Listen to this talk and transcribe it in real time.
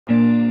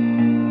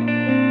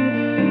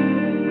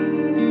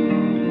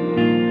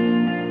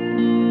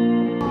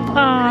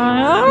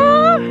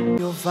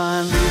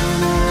find you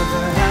don't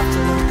ever have to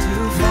look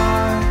too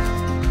far.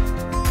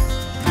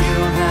 You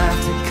don't have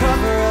to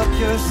cover up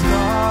your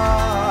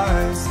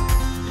scars.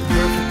 You're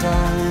perfect,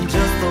 darling,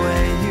 just the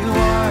way you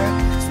are.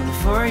 So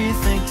before you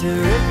think to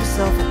rip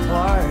yourself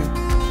apart,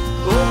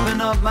 open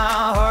up my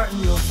heart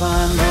and you'll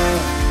find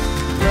love,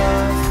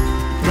 love,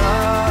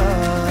 love,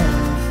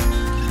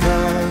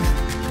 love.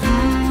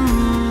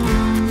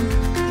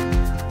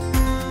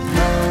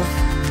 Love,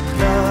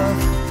 love,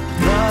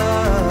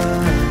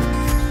 love.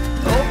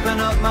 Open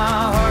up my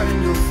heart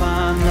and you'll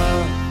find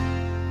love.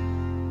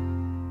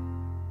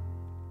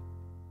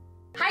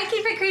 Hi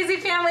Keep It Crazy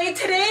family,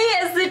 today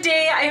is the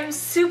day I am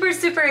super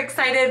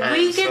excited.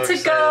 We get to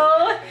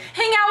go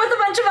hang out with a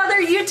bunch of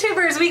other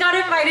YouTubers. We got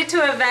invited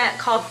to an event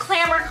called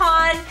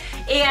ClamorCon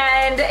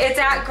and it's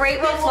at Great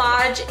Wolf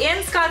Lodge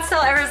in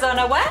Scottsdale,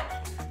 Arizona. What?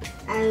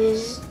 I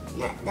was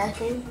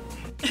nothing.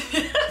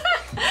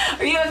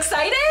 Are you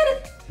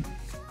excited?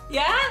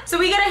 Yeah? So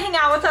we get to hang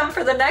out with them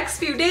for the next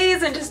few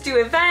days and just do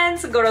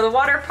events and go to the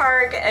water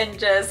park and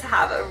just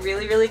have a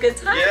really good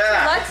time.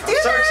 Yeah, Let's do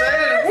I'm so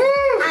excited. Woo!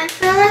 I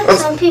feel like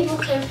some people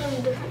came from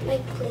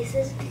different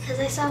places because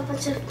I saw a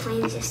bunch of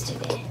planes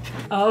yesterday.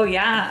 Oh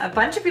yeah, a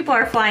bunch of people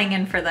are flying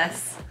in for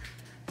this.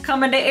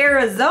 Coming to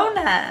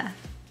Arizona.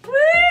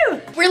 Woo!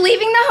 We're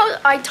leaving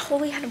the I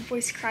totally had a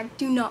voice crack.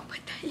 Do not put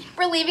that in.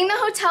 We're leaving the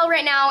hotel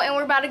right now and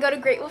we're about to go to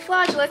Great Wolf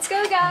Lodge. Let's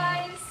go,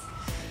 guys.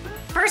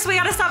 First, we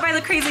gotta stop by the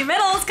Crazy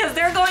Middles because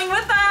they're going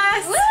with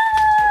us.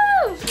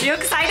 Woo! You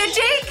excited,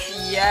 Jake?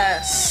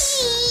 Yes.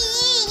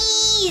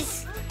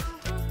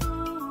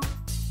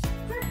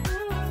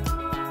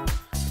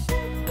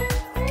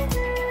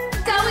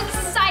 So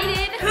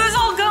excited. Who's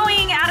all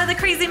going out of the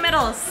Crazy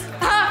Middles?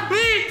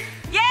 Me.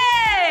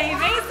 Yay,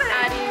 Mason.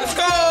 Let's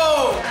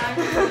go.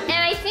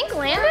 And I think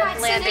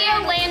Landon. Cynthia,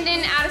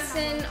 Landon,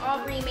 Addison,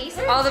 Aubrey,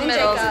 Mason. All the and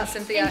middles Jacob. and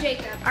Cynthia. And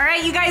Jacob. All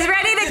right, you guys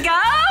ready to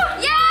go?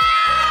 Yeah!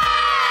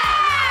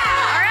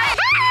 All right.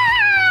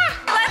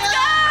 Let's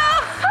go.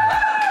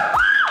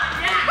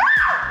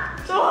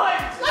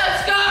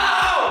 Let's go.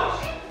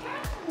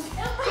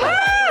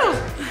 Woo!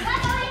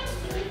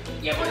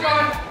 Yeah, we're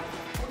going.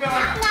 We're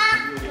going.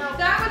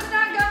 That one's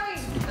not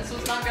going. This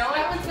one's not going.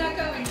 That one's not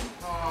going.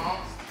 Aww.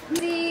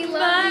 We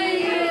love Bye.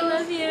 you. I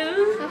love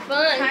you. Have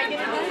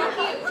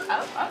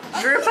fun.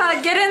 Group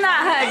hug. Get in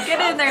that hug. Get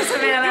in there,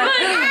 Savannah.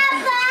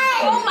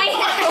 Oh my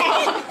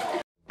God.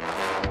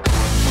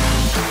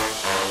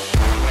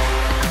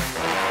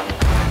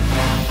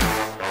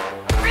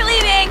 We're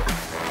leaving.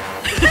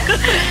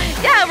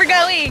 Yeah, we're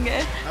going.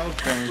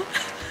 Okay.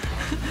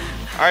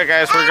 All right,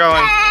 guys, we're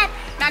going.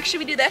 Max, should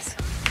we do this?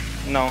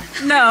 No.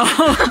 No.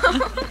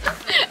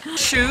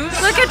 Shoes?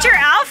 Look at your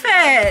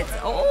outfit.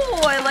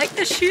 Oh, I like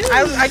the shoes.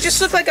 I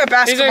just look like a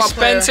basketball These are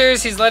player.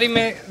 Spencer's. He's letting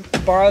me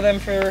borrow them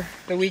for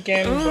the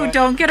weekend. Ooh, but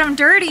don't get them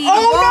dirty.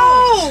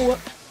 Oh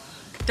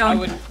Don't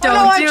no! don't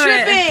Oh, I'm do it.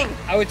 tripping.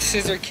 I would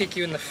scissor kick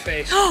you in the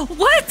face.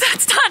 What?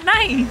 That's not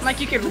nice. Like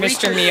you could reach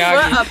Mr. your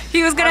Miyagi. foot up.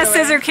 He was gonna By the way.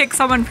 scissor kick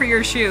someone for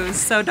your shoes,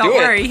 so don't Do it.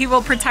 worry. He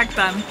will protect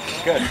them.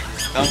 Good.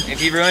 If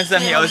he ruins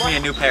them, he owes me a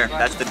new pair.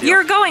 That's the deal.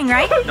 You're going,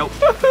 right? Nope.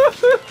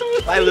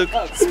 Bye, Luke.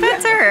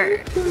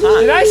 Spencer.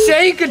 Did I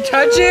say you could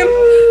touch him?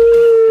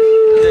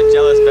 He's a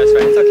jealous best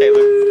friend. It's okay,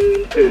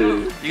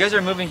 Luke. You guys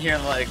are moving here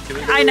in like 2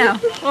 weeks. I know.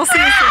 We'll see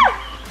you soon.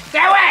 Do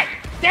it!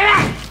 Do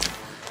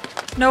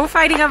it! No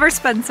fighting over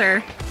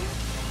Spencer.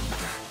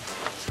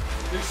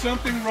 There's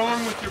something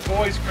wrong with your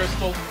boys,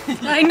 Crystal.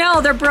 I know,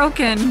 they're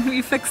broken. Will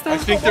you fix them? I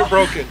think they're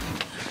broken.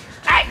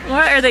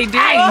 What are they doing?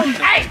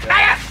 Hey!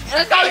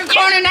 Let's go to your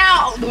corner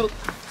now!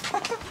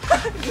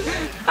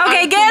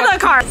 Okay, get in the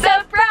car.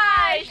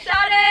 Surprise,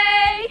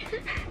 Shawty!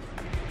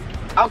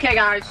 Okay,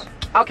 guys.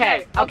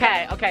 Okay.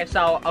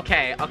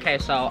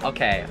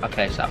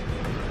 So.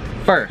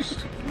 First,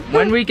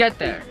 when we get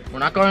there, we're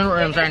not going to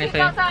rooms or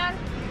anything.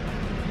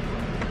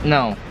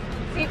 No.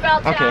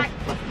 Seatbelt Okay.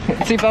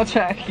 Seatbelt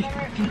check.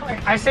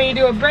 I say you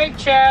do a brake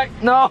check.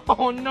 No.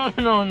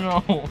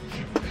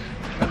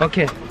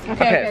 Okay.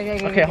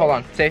 Okay, hold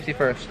on. Safety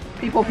first.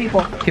 People.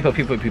 People.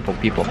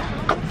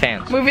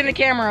 Fans. Moving the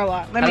camera a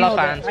lot. Let me Hello, hold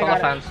fans. it. I Hello, got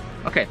it. fans.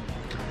 Okay.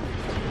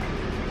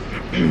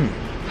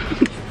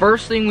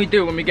 First thing we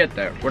do when we get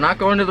there, we're not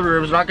going to the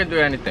rooms, we're not gonna do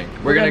anything.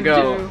 We're gonna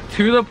go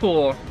to the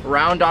pool,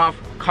 round off,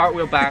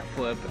 cartwheel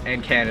backflip,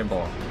 and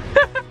cannonball.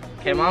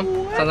 Okay, Mom?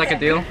 Sounds like a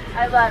deal?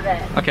 I love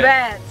it. Okay.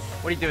 Bets.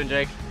 What are you doing,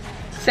 Jake?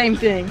 Same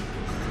thing.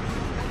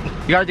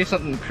 You gotta do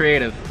something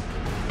creative.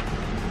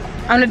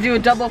 I'm gonna do a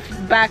double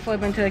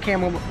backflip into the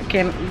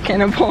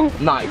cannonball.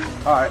 Nice.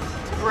 Alright.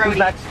 Who's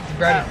next?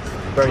 Ready.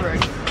 Ready.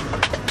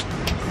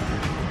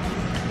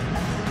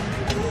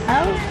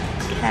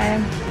 Okay.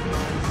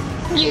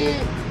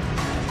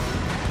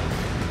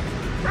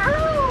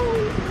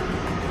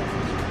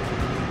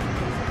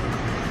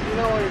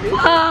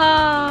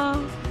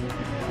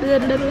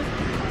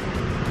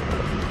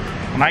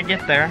 When I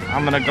get there,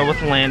 I'm gonna go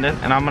with Landon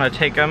and I'm gonna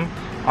take him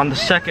on the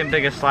second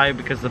biggest slide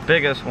because the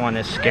biggest one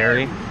is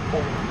scary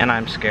and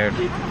I'm scared.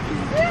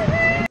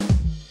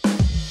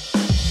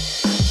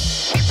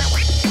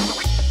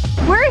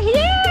 We're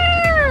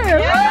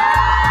here!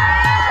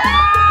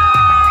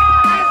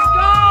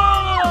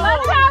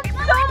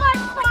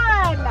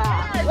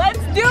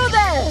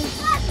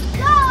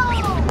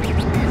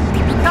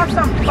 have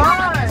some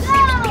fun.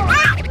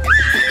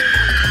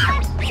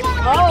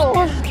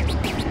 Oh.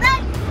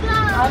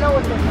 I know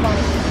what's fun.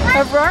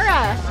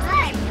 Aurora,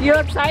 you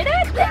excited?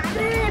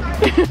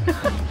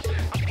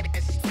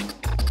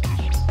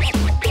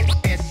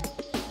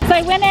 So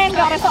I went in,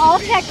 got us all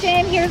checked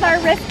in. Here's our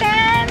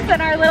wristbands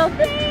and our little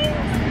things.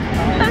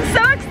 I'm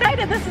so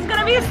excited. This is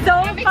gonna be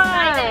so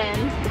fun.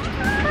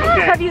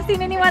 Okay. Have you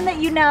seen anyone that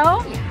you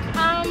know?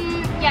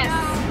 Yes.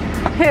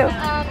 Who?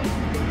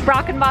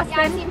 Brock and Boston?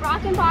 Yeah, I've seen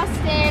Brock and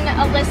Boston,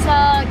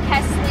 Alyssa,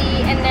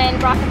 Kesley, and then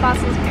Brock and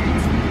Boston's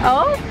parents.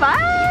 Oh, fun!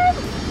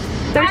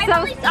 They're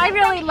I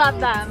really love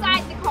them.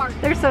 Inside the car.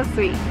 They're so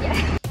sweet.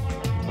 Yeah.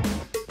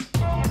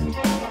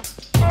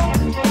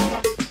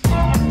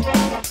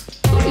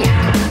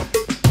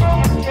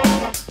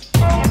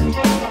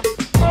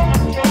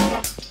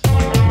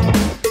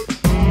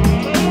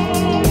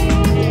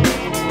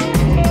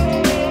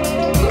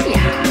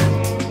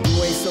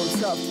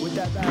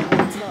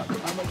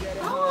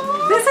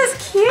 This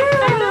is cute!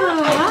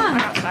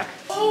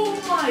 Oh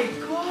my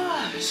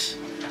gosh! Is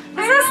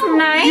this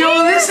nice?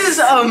 Yo, this is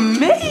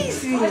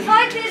amazing! I feel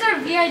like these are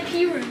VIP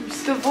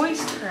rooms. The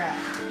voice crack.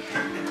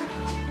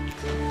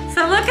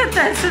 So look at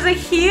this. There's a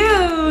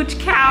huge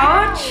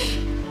couch.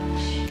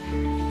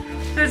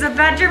 There's a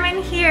bedroom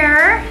in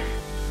here.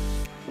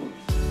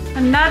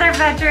 Another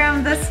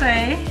bedroom this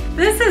way.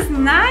 This is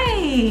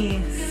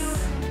nice.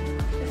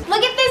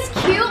 Look at this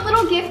cute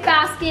little gift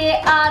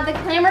basket the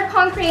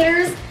ClamorCon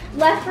creators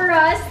left for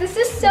us. This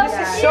is so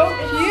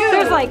cute.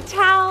 There's like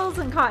towels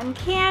and cotton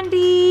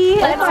candy.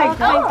 Let's and all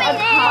kinds open of it.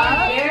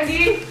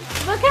 candy.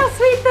 Look how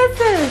sweet this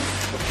is.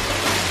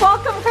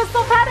 Welcome,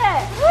 Crystal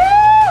Pettit. Woo!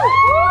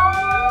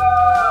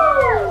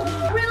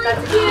 Really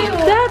cute.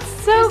 That's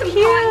so There's some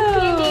cute.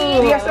 cotton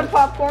candy. We have some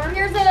popcorn.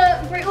 Here's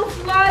a Great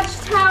Wolf Lodge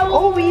towel.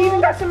 Oh, we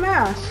even got some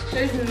masks.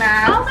 There's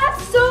masks. Oh,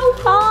 that's so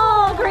cool.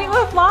 Oh, Great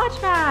Wolf Lodge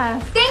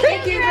mask.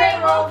 Thank you, Great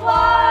Wolf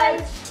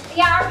Lodge.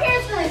 Yeah, our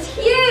parents' room is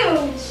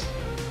huge.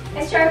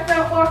 Let's try a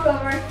front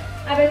walkover.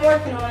 I've been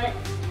working on it.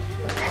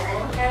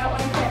 I don't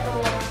want to hit the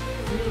wall.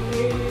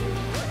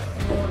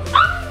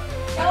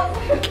 Oh,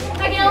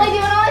 I can only do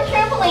it on a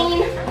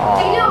trampoline. I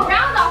can do a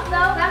round off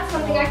though. That's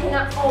something I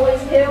cannot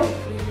always do.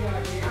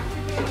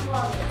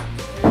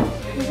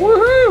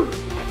 Woohoo!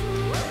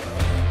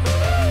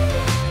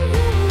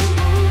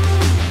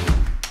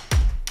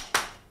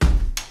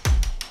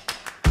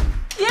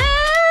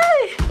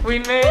 Yay! We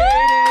made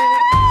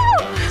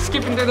it.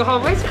 Skipping through the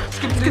hallways.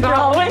 Skipping through the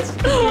hallways.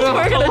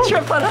 We're gonna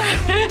trip on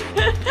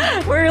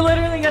our We're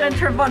literally gonna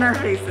trip on our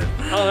faces.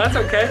 Oh, that's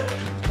okay.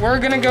 We're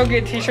gonna go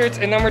get t-shirts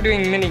and then we're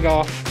doing mini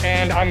golf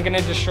and I'm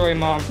gonna destroy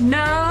Mom. No.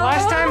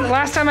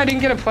 Last time I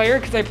didn't get a player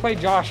because I played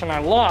Josh and I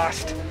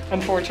lost,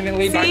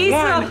 unfortunately, by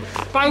one.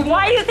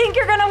 Why do you think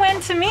you're gonna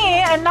win to me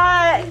and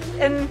not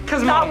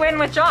win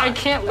with Josh? I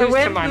can't lose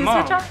to my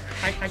mom.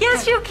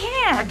 Yes, you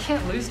can. I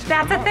can't lose to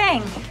That's my a mom.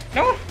 thing.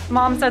 No.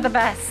 Moms are the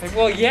best.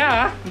 Well,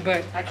 yeah,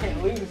 but I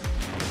can't lose.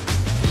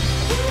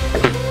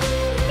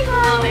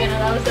 Oh man,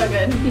 that was so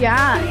good.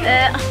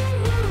 Yeah.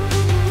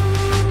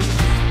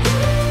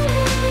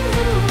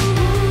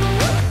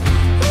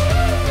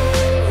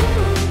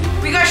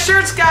 We got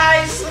shirts,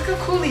 guys. Look how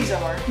cool these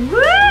are.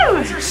 Woo!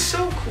 These are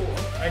so cool.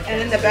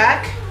 And in the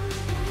back.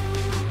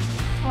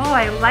 Oh,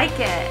 I like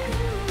it.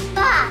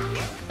 Back.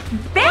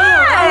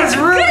 That was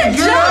really Good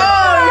good.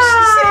 job.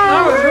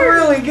 That was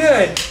really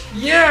good.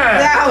 Yeah.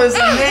 That was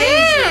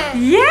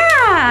amazing.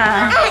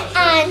 Yeah.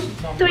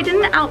 So we did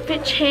an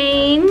outfit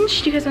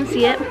change. Do you guys want to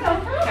see it?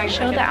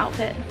 Show the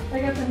outfit.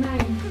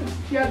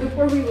 Yeah,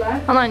 before we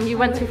left. Hold on, you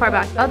went too far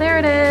back. Oh, there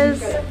it is.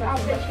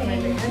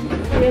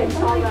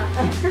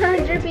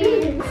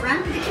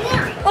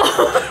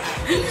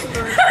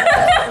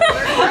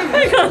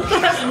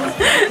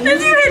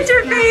 Did you hit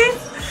your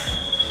face?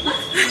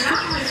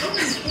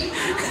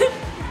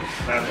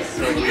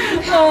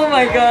 Oh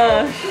my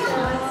gosh.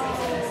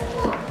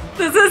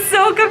 This is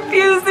so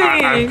confusing.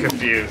 I'm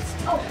confused.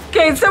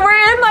 Okay, so we're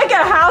in like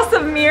a house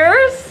of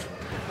mirrors,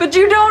 but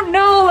you don't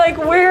know like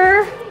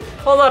where.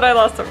 Hold on, I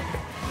lost her.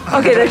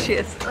 Okay, there she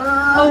is.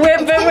 Oh wait,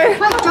 but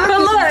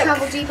look.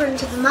 Travel deeper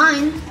into the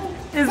mine.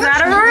 Is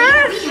that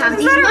Aurora? We have Is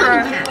these that mining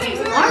Aurora? paths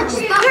with large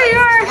There you spotlights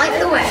are. to light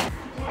the way.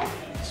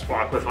 Just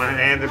walk with one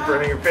hand in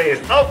front of your face.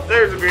 Oh,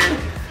 there's a beard.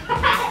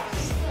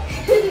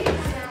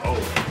 Oh,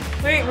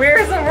 Wait,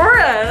 where's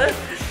Aurora?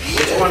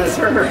 which one is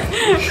her?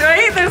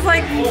 Right? There's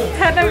like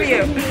 10 of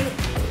you.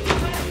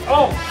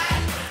 Oh,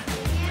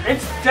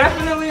 it's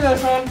definitely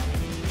this one.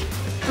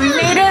 We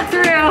made it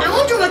through. I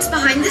wonder what's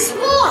behind this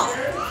wall.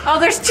 Oh,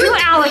 there's two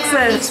These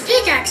Alexes.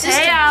 pickaxes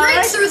Hey, to break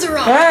Alex. through the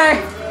rock.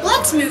 Hey.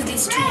 Let's move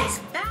these tools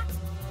back.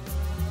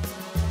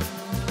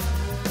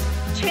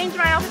 Changed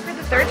my outfit for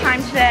the third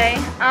time today.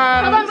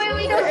 Hold on,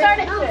 wait, don't start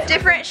it.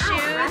 Different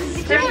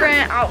shoes,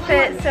 different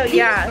outfits. So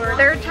yeah,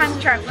 third time to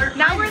try.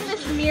 Now we're in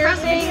this mirror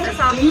thing.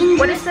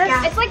 What is this?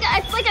 It's like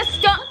a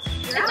stone.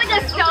 It's like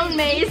a stone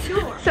maze.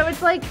 So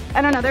it's like,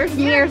 I don't know. There's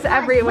mirrors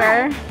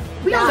everywhere.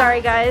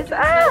 Sorry guys.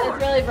 Ah,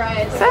 it's really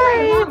bright.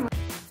 Sorry.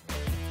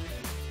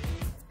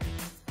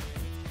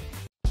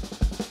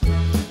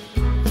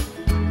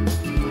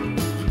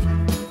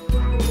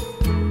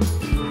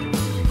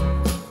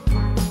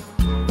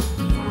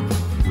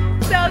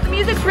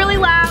 It's really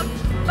loud,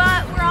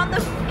 but we're on the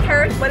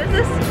carousel. What is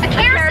this? A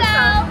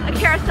carousel. A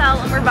carousel,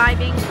 and we're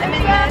vibing. I'm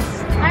in this.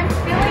 I'm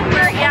feeling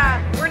weird. Yeah,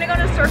 we're gonna go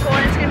in a circle,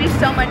 and it's gonna be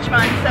so much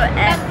fun. So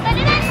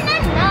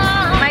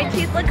my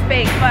teeth look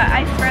fake, but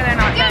I swear they're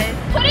not, guys.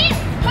 Put it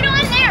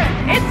on there.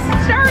 It's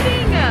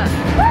starting.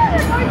 Woo,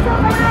 they're going so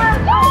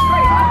fast. Oh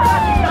my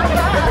gosh.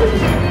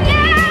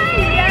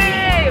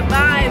 Yay!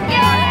 Vibe.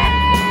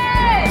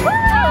 Yay! Woo,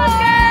 let's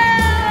go!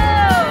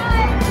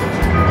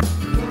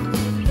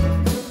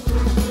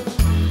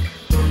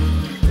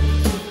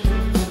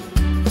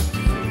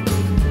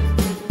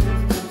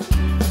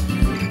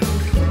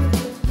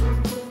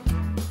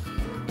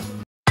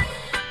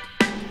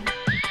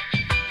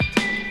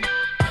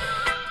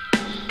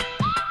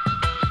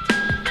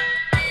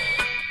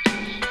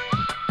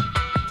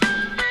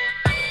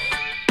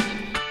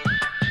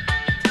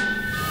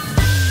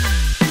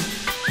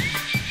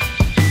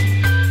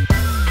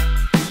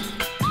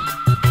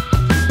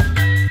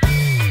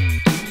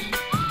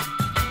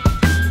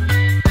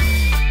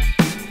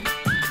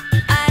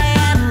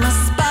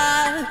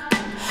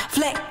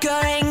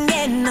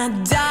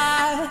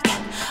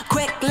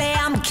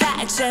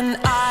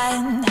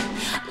 On,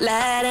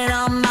 letting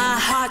all my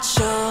heart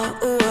show.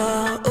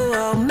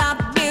 My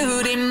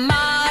beauty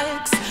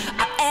marks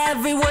are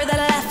everywhere that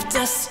left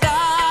a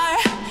scar.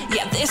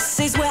 Yeah, this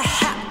is where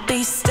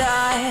happy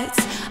starts.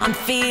 I'm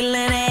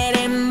feeling it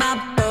in my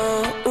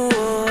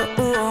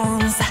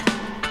bones.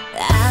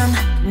 I'm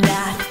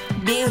not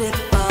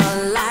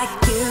beautiful like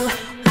you.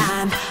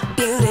 I'm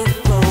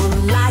beautiful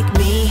like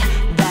me.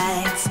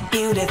 That's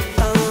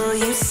beautiful,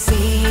 you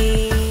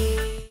see.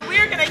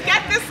 We're gonna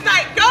get this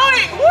night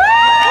going. Woo!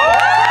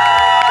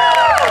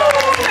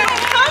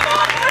 Come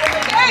on, what are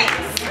the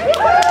dates?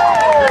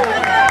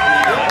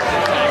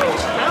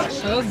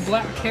 Those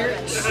black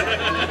carrots.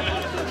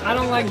 I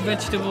don't like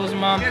vegetables,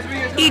 Mom.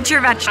 Eat your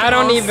vegetables. I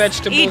don't eat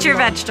vegetables. Eat your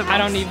Mom. vegetables. I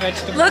don't eat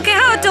vegetables. Look at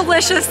how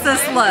delicious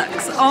this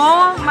looks.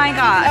 Oh my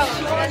gosh.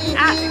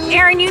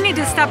 Aaron, you need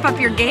to step up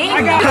your game.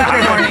 I got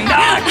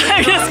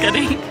I'm just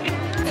kidding.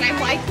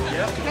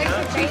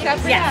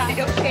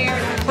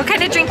 Yes. What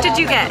kind of drink did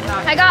you get?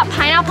 I got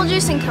pineapple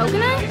juice and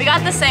coconut. We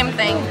got the same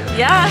thing.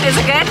 Yeah, is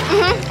it good?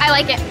 I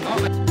like it.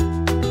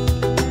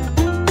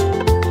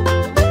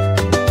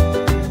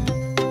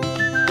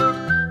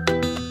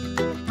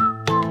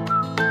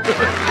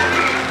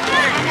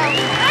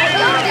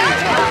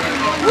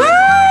 Woo!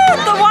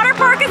 The water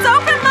park is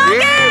open, Logan!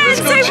 Yeah,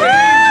 let's go Say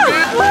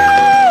woo!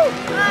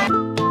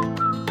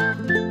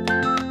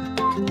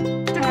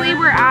 Basically,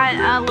 we're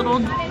at a little,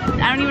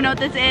 I don't even know what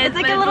this is. It's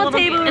like a little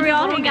table where we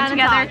all hang out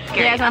together.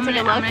 Yeah, I'm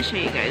gonna show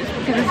you guys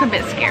because it's a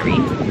bit scary.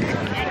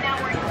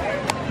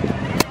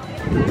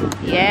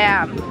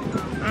 Yeah.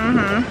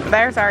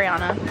 There's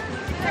Ariana.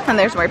 And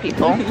there's more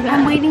people.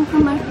 I'm waiting for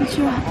my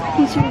future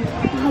husband.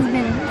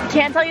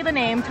 Can't tell you the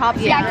name, top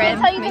secret. Yeah, I can't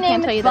tell you the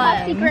name, it's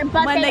top secret,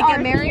 but when they are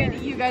get married,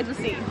 here. you guys will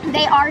see.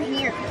 They are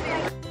here.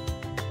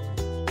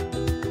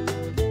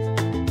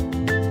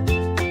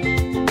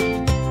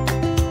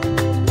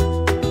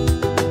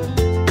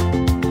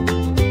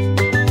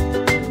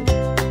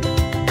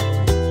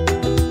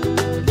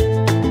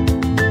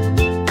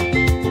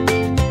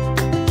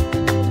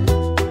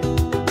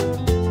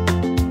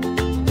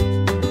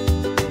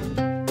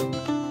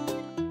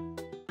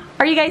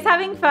 Are you guys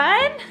having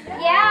fun?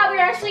 Yeah, we're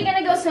actually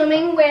gonna go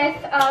swimming with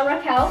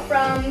Raquel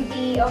from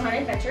the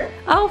Ohana Adventure.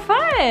 Oh, So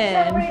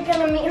fun. we're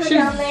gonna meet her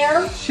down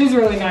there. She's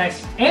really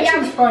nice. And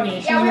Yeah, she's funny.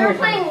 She's Yeah, we were really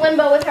funny. playing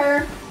Limbo with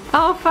her.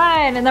 Oh,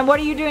 fun. And then what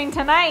are you doing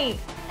tonight?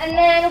 And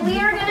then we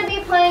are gonna be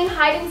playing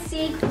hide and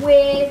seek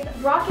with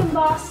Rock in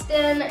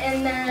Boston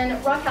and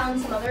then Raquel and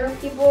some other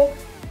people.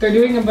 They're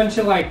doing a bunch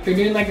of they're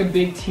doing like a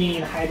big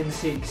teen hide and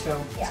seek, so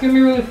it's gonna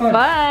be really fun.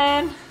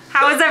 Fun.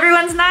 How was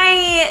everyone's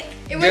night?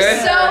 It was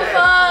so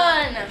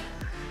fun.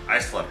 I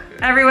slept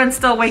good. Everyone's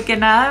still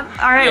waking up.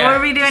 All right, Yeah. what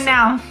are we doing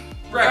now?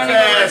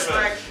 Breakfast.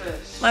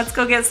 Let's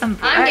go get some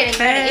I'm getting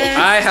ready. breakfast.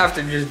 I have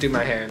to just do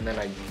my hair and then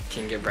I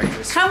can get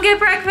breakfast. Come get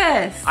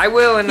breakfast. I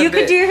will in a You bit.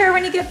 can do your hair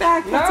when you get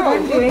back. That's what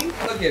I'm doing.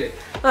 Look at it.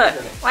 Look,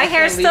 my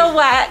hair's still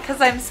wet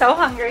because I'm so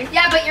hungry,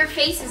 Yeah, but your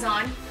face is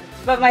on.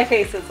 but my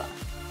face is off.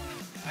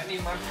 I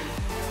need my food.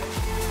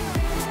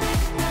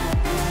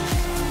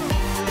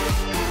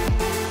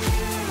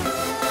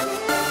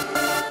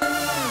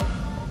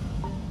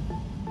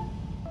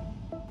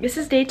 This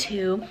is day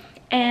 2,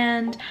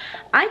 and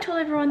I told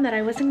everyone that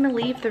I wasn't gonna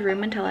leave the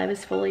room until I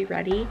was fully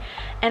ready,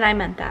 and I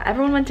meant that.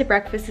 Everyone went to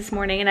breakfast this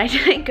morning and I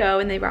didn't go,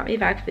 and they brought me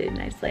back food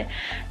nicely.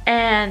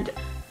 And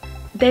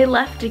they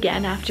left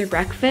again after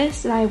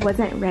breakfast and I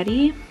wasn't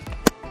ready.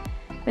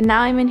 But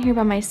now I'm in here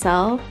by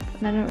myself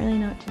and I don't really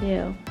know what to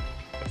do,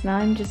 because now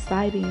I'm just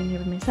vibing in here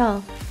by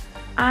myself.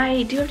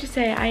 I do have to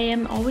say, I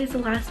am always the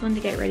last one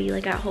to get ready,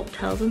 like at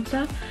hotels and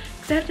stuff,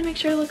 because I have to make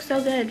sure I look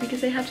so good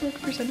because I have to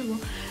look presentable.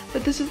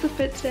 But this is the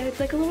fit today. It's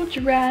like a little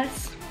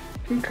dress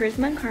from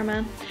Charisma and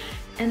Karma,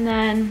 and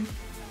then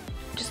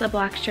just a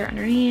black shirt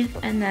underneath,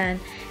 and then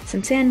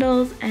some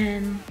sandals,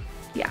 and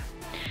yeah.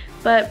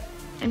 But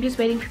I'm just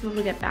waiting for people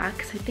to get back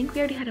because I think we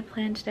already had a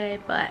plan today,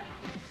 but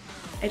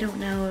I don't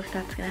know if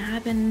that's gonna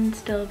happen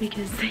still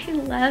because they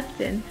left,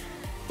 and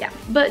yeah.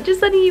 But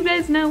just letting you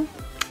guys know,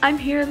 I'm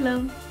here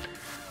alone.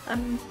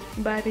 I'm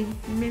vibing.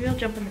 Maybe I'll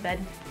jump in the bed.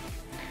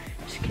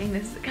 Just kidding,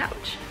 this is the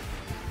couch.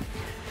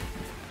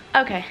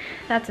 Okay,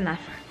 that's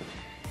enough.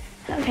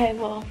 Okay,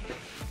 well,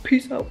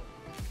 peace out.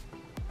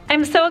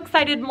 I'm so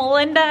excited.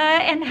 Melinda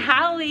and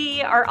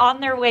Halie are on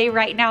their way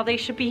right now. They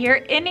should be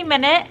here any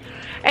minute.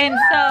 And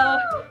so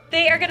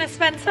they are gonna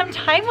spend some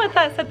time with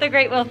us at the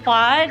Great Wolf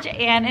Lodge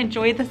and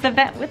enjoy this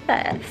event with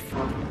us.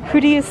 Who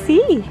do you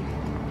see?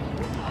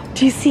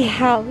 Do you see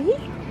Halie?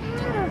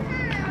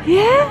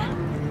 Yeah?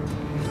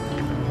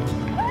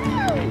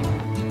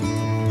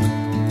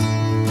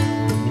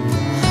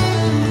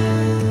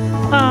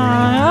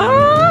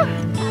 Aww.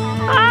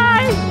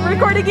 Hi,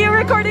 recording you,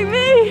 recording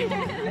me.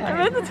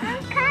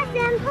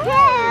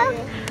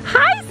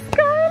 Hi,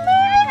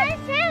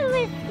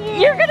 Scarlett.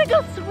 You're gonna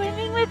go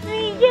swimming with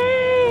me,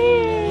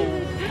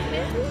 yay!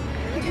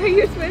 You got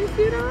your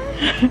swimsuit on?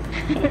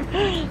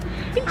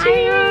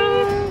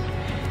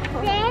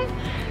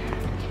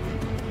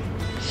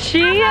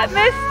 She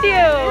missed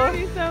you.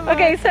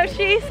 Okay, so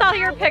she saw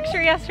your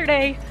picture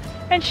yesterday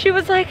and she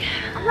was like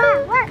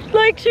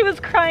she was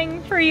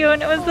crying for you,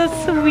 and it was the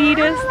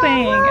sweetest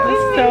thing. It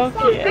was so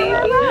cute.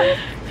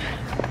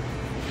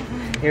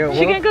 Is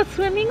she gonna go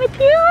swimming with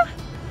you?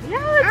 Yeah,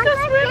 let's go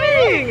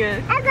swimming.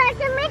 I got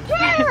to make too.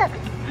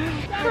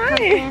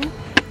 Hi.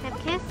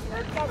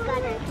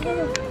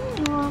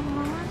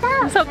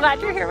 I'm so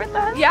glad you're here with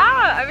us.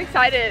 Yeah, I'm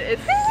excited.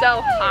 It's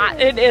so hot.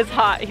 It is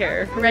hot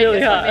here.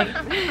 Really hot.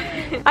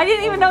 I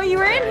didn't even know you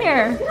were in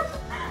here.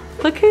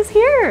 Look who's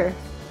here.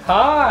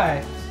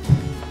 Hi.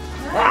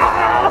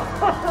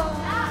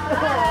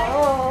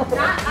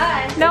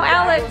 No,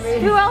 Alex.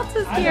 Who else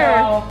is here?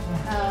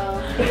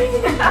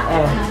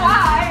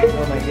 Hi.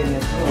 Oh my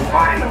goodness.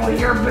 Finally,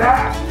 you're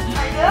back.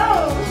 I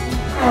know.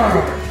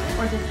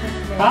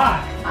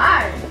 Hi.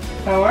 Hi.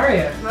 How are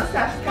you?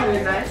 Mustache is kind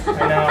of nice. I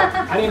know.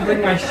 I didn't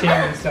bring my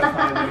shaving stuff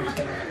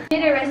either.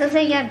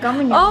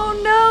 Oh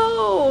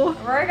no.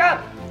 Aurora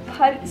got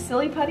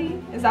silly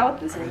putty. Is that what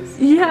this is?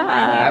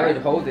 Yeah. I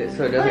would hold it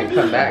so it doesn't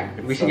come back.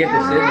 We should get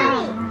the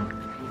scissors.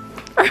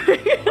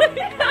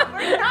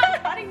 We're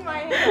not cutting my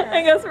hair.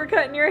 I guess we're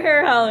cutting your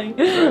hair, Halie.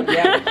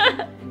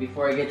 Yeah.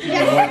 Before I get to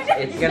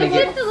it's gonna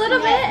get Just a little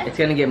bit. it's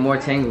gonna get more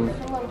tangled.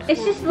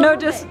 It's just No,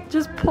 just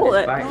pull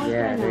it. Fine.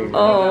 Yeah. There you go.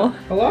 Oh.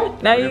 Hello?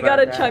 Now you got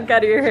a about chunk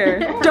out of your hair.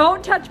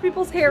 Don't touch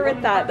people's hair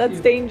with that. That's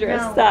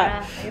dangerous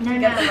stuff. Get the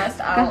rest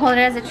Can out. hold it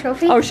as a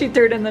trophy. Oh, she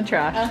threw it in the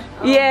trash.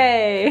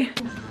 Yay.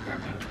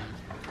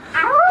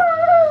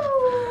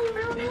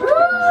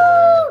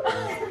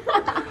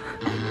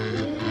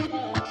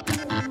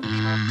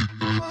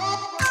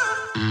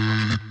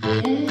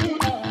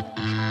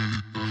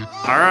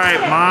 All right,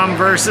 Mom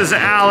versus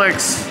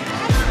Alex.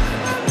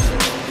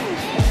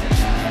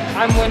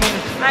 I'm winning.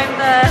 I'm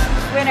the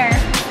winner.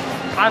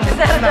 Is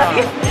that a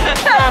W?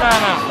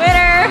 No.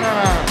 Winner.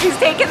 He's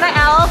taking the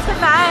L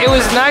tonight. It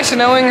was nice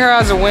knowing her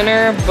as a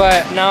winner,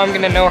 but now I'm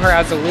gonna know her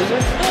as a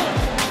loser.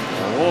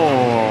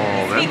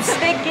 Whoa, It's a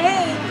big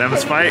game.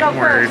 them's fighting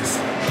words.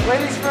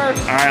 Ladies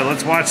first. All right,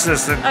 let's watch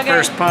this Okay,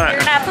 first putt. you're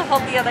gonna have to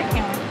hold the other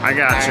camera. I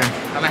got you.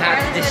 I'm gonna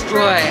have to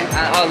destroy it.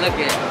 Oh, look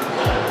at it.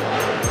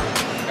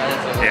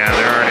 Yeah,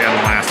 they're already on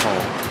the last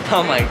hole.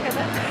 Oh my.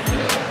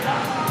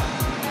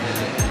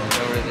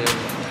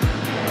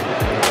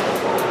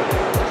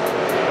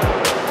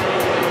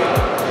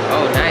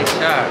 Oh, nice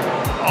shot.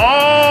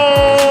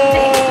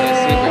 Oh!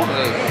 Super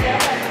close.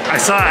 I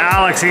saw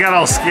Alex. He got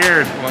all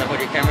scared. You wanna hold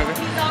your camera over?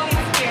 He's always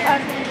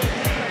scared.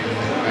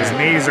 His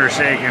knees are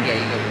shaking. Yeah,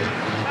 you go with it.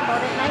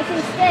 Hold it nice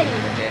and steady.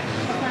 Okay.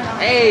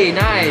 Hey,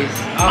 nice.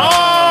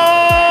 Oh!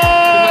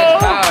 Too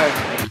much power.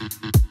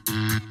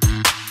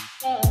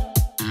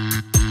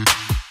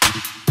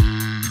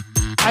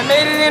 I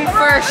made it in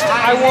first.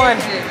 I won.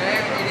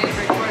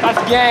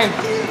 That's game.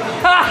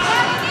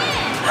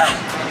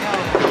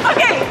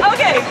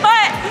 Okay,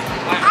 but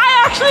I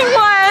actually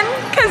won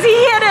because he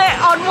hit it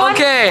on one.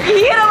 Okay.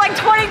 He hit it like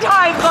 20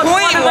 times on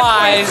one of the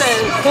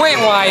places.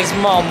 Point-wise,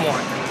 Mom won.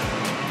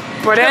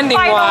 But The final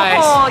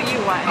ending-wise, hole, you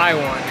won. I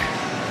won.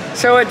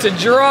 So it's a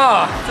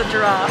draw. It's a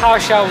draw. How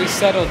shall we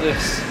settle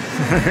this?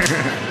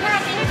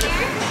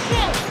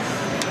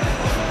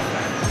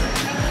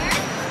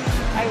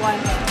 I won.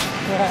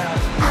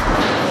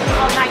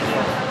 Oh, not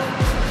you.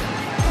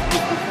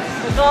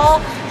 The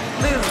golf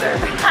loser.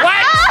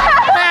 What?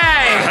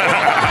 Hey!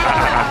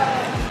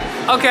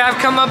 Okay, I've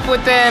come up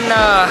with an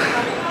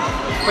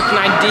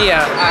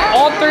idea.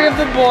 All three of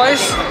the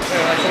boys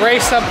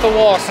race up the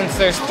wall since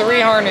there's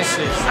 3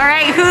 harnesses. All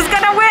right, who's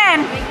gonna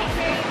win?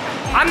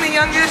 I'm the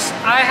youngest.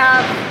 I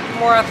have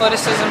more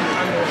athleticism.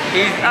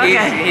 He's probably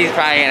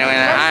gonna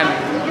win.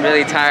 I'm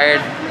really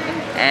tired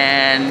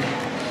and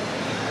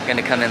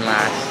gonna come in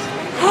last.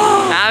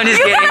 I'm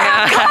just kidding. You gotta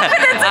have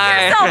confidence in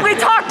yourself. We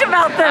talked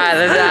about this.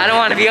 I don't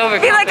want to be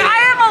overconfident. Be like, I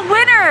am a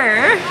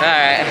winner.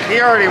 Alright.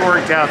 He already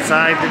worked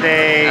outside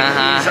today.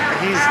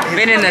 He's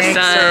been in the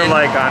sun. Are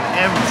like on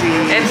empty.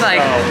 It's like,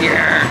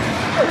 yeah.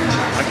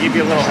 I'll give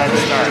you a little head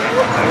start.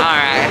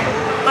 Alright.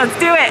 Let's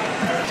do it.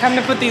 Time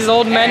to put these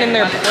old men in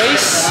their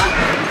place.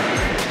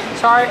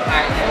 Sorry.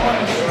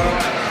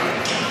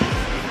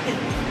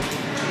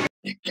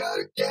 You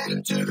gotta get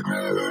into the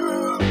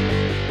groove.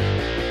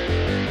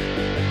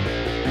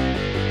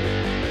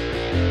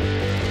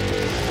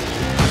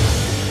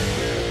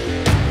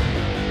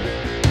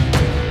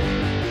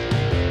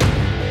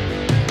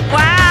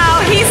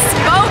 Wow, he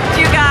smoked,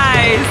 you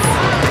guys.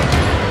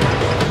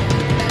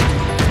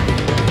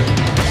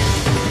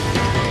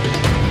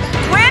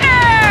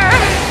 Winner!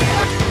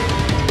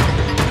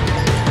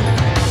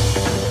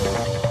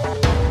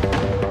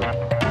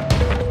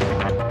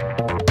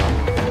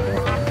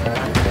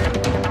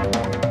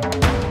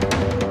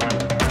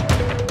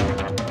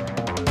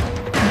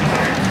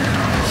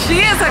 She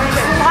is a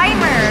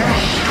climber.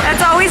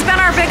 That's always been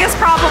our biggest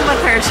problem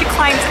with her. She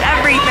climbs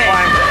everything.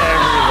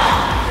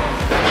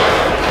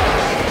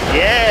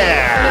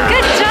 Yeah.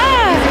 Good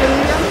job.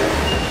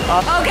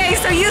 Okay,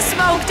 so you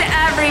smoked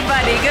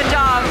everybody. Good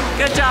job.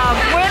 Good job.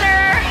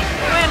 Winner.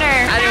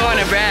 Winner. I didn't want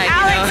to brag.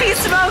 Alex, he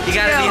smoked you. You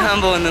gotta be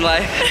humble in the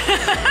life.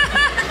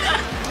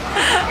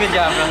 Good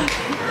job, bro.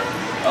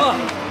 Oh.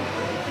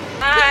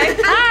 Hi.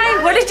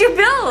 Hi. What did you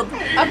build?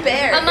 A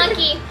bear. A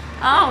monkey.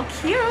 Oh,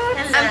 cute.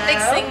 I'm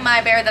fixing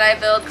my bear that I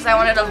built because I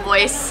wanted a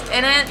voice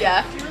in it.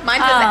 Yeah. Mine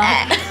says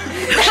eh.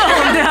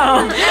 Oh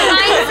no.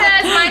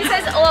 Mine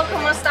says oh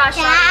como estás?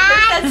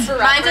 Mine says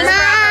forever.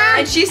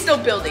 And she's still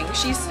building.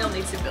 She still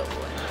needs to build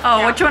one.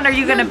 Oh, which one are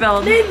you gonna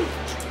build?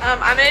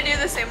 I'm gonna do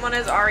the same one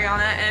as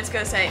Ariana, and it's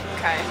gonna say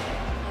okay.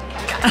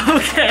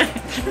 Okay.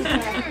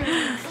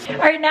 All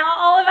right, now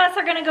all of us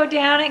are gonna go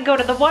down and go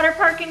to the water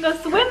park and go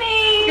swimming.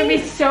 It's gonna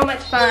be so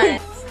much fun.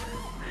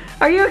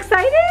 Are you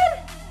excited?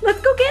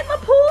 Let's go get in the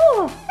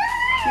pool.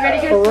 You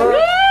ready to go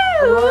swimming?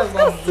 Let's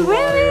go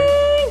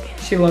swimming.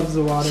 She loves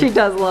the water. She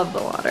does love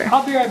the water.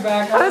 I'll be right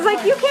back. I was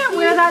like, you can't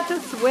wear that to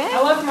swim.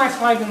 I left my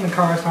slides in the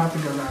car, so I have to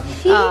go grab them.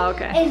 Oh,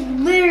 okay. Is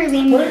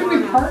literally Where did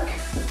we park?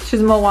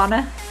 She's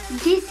Moana.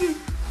 This is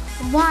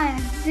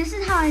one. This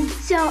is how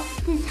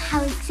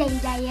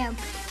excited I am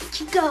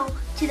to go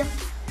to the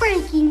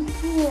freaking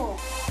pool.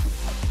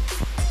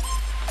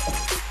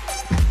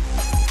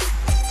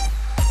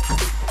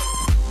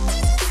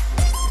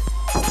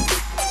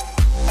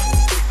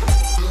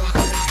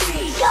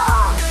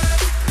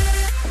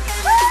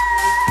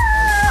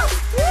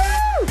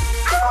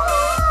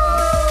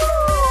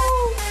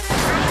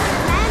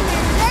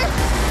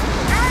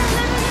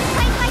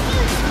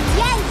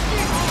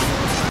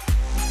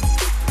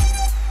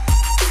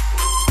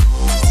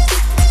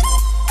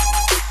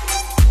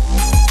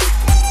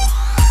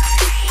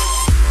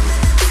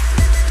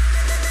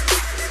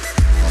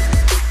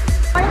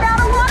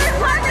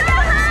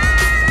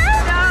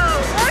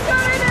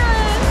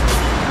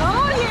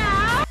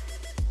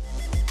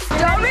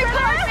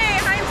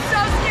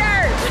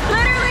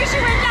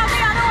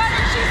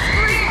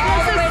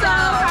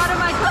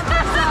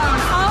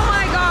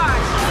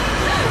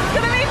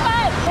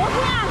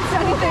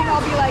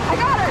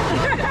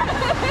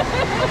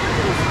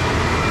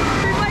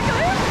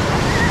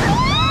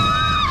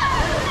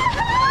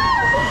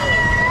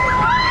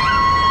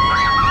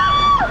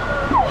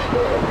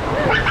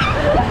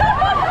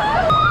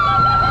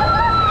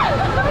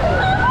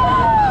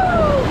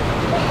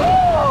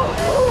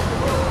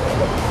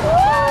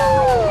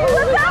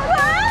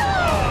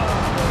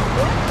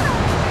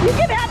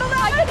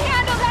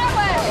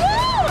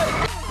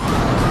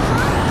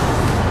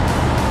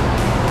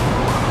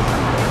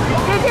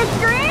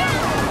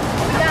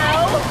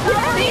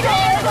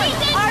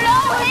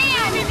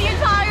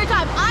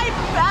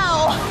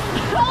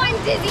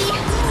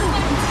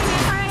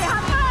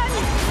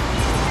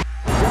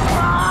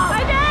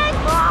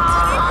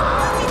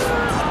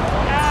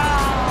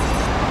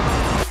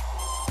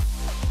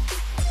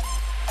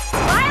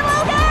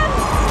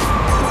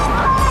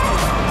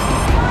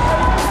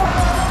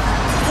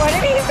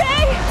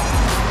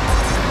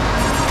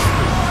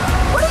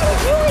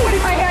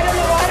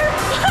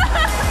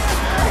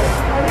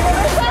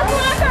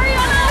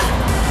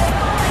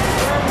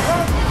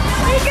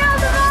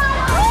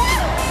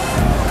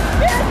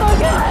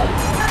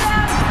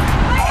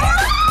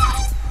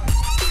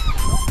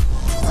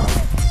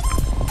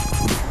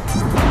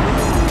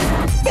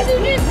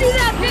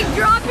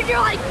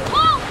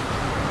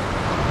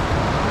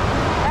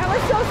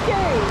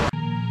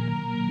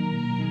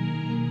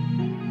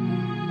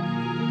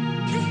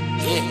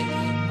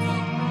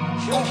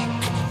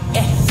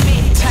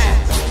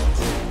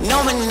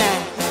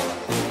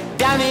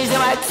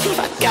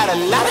 got a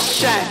lot of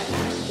shine.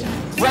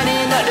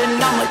 Running up the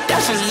number,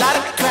 that's a lot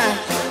of crime.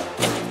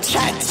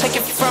 Try to take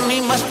it from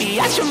me, must be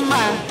out your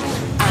mind.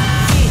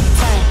 Big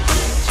time,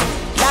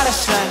 lot of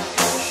slime.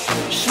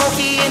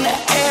 Smoky in the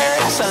air,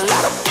 that's a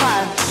lot of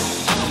pine.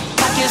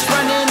 Pockets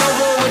running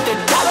over with the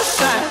dollar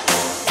sign.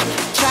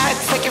 Try to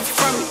take it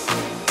from me,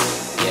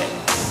 yeah.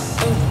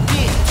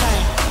 Big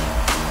time,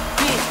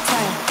 big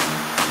time,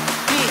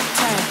 big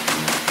time.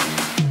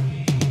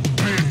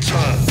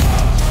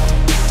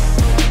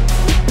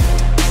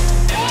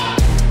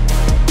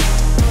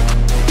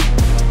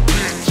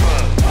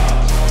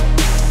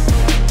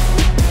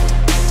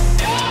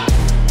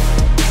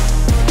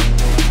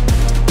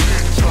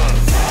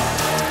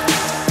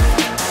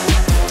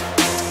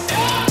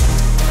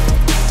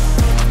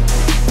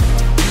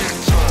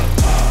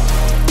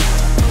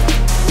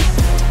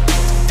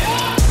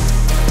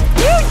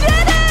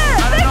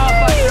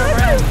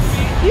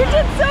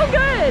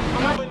 good.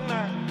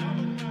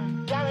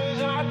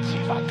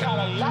 I got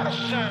a lot of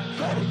shine.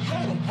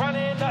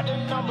 Running up the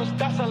numbers,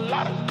 that's a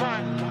lot of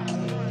grind.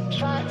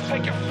 Try and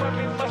take it from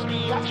me, must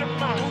be out your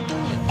mind.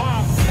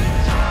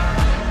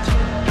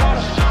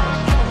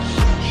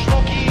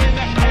 Smoky in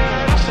the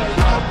air, that's a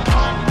lot of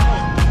pine.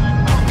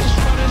 Just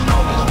running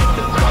over with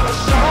the dollar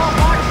sign.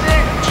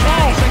 Big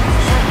time.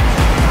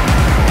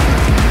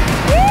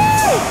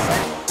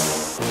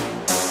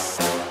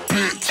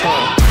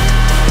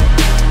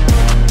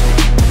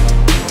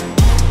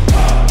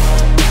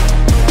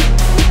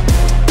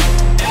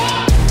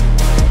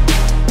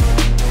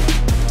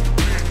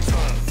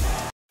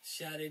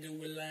 Shawty do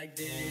it like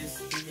this,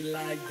 do it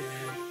like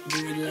that, do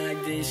it like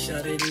this,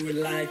 shawty do it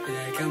like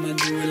that, come on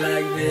do it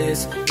like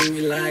this, do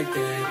it like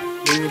that,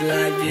 do it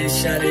like this,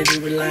 shawty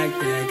do it like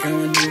that,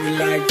 come on do it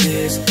like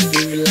this, do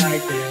it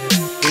like that,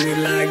 do it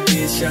like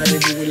this, shawty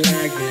do it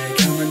like that,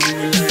 come on do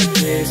it like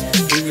this,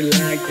 do it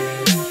like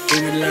that, do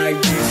it like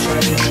this,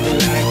 shawty do it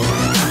like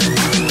that.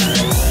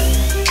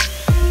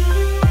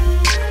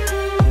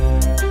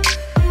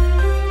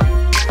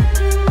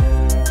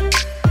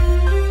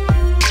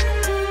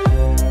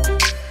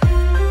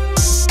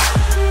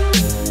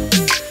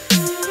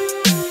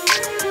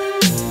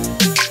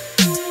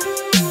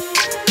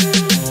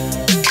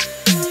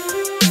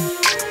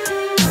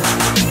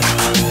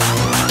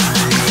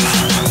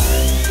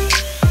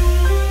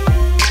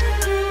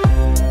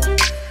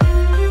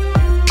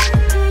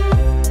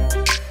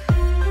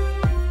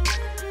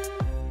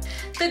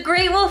 The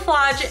Great Wolf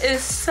Lodge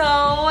is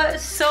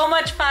so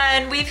much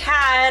fun. We've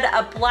had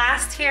a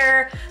blast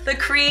here. The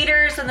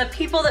creators and the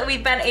people that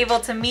we've been able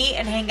to meet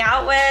and hang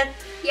out with.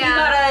 Yeah. We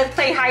got to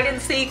play hide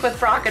and seek with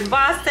Brock and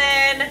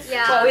Boston.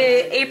 Yeah. Well,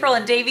 April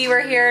and Davey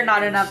were here.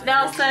 Not enough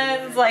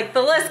Nelsons. Like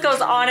the list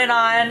goes on and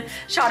on.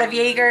 Shot of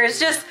Jaegers.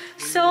 Just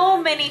so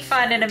many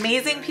fun and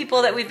amazing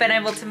people that we've been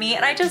able to meet.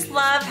 And I just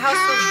love how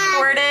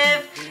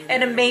supportive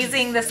and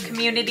amazing this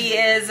community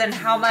is and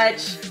how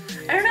much,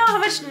 I don't know, how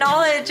much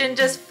knowledge and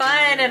just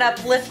fun and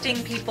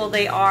uplifting people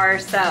they are.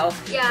 So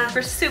yeah,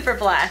 we're super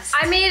blessed.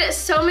 I made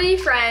so many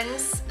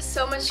friends,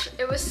 so much,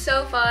 it was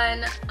so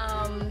fun.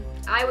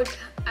 I would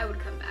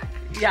come back.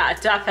 Yeah,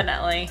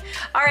 definitely.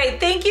 All right,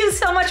 thank you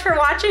so much for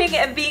watching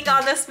and being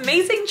on this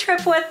amazing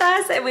trip with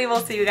us, and we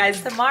will see you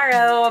guys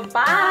tomorrow.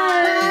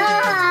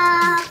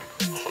 Bye.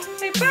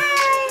 Say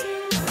bye.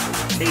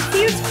 Say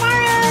see you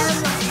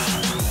tomorrow.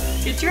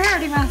 Get your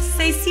Hardy Mouse.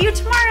 Say see you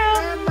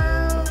tomorrow.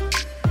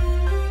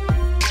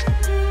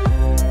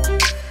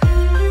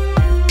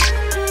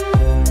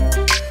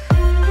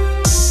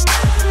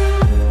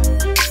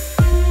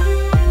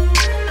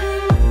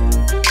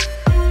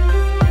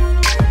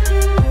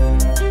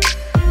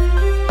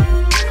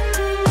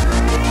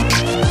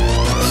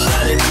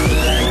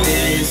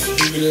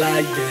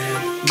 Like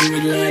that, do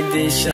it like this.